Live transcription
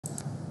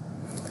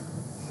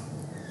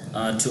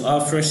To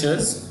our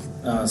freshers,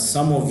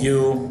 some of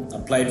you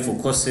applied for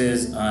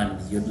courses and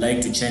you'd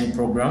like to change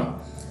program.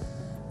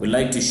 We'd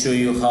like to show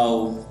you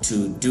how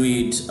to do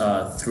it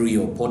through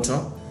your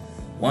portal.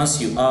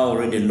 Once you are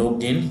already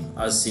logged in,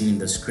 as seen in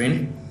the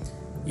screen,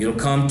 you'll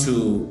come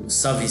to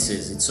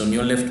services. It's on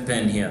your left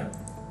pane here,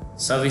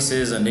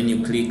 services, and then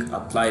you click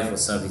apply for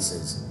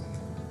services.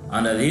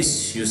 Under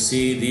this, you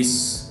see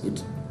this,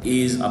 it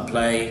is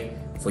apply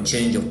for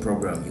change of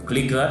program. You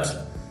click that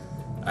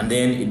and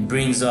then it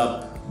brings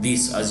up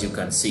this, as you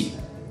can see.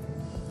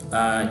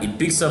 It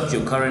picks up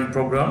your current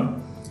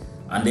program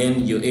and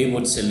then you're able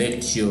to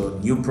select your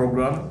new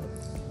program.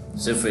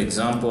 So for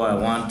example, I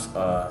want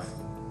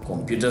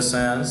computer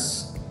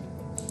science.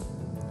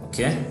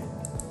 Okay,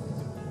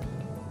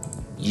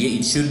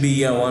 it should be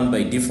year 1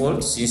 by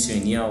default since you're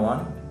in year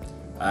 1,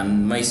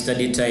 and my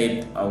study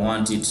type, I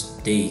want it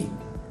day,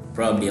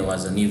 probably I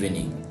was an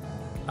evening,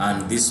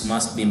 and this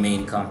must be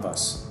main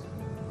campus.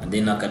 And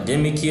then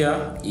academic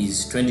year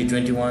is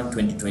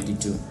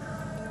 2021-2022.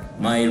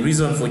 My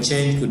reason for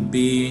change could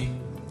be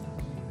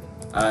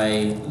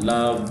I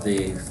love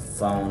the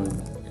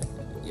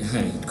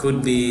it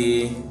could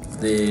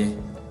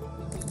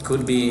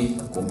be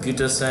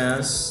computer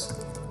science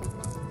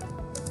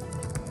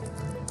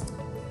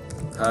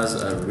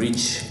has a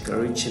rich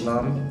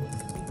curriculum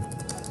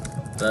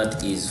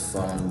that is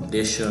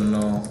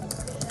foundational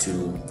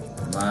to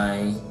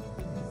my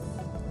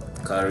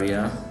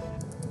career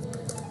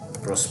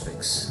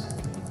prospects,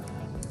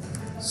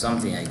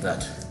 something like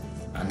that.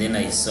 And then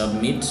I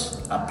submit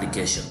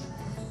application.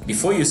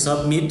 Before you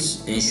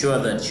submit, ensure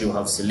that you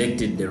have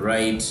selected the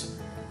right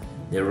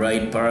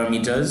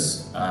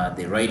parameters,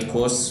 the right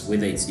course,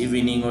 whether it's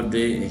evening or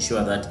day.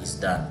 Ensure that is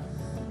done.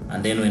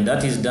 And then when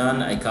that is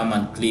done, I come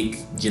and click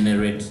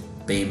generate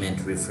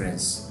payment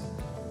reference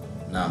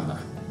number.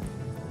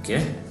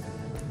 Okay,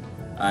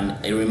 and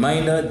a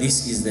reminder,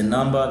 this is the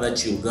number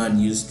that you're going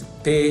to use to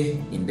pay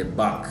in the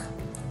bank.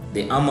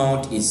 The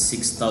amount is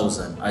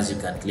 6,000, as you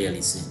can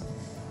clearly see.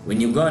 When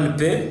you go and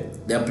pay,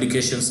 the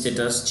application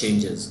status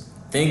changes.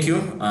 Thank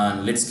you,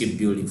 and let's keep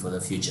building for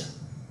the future.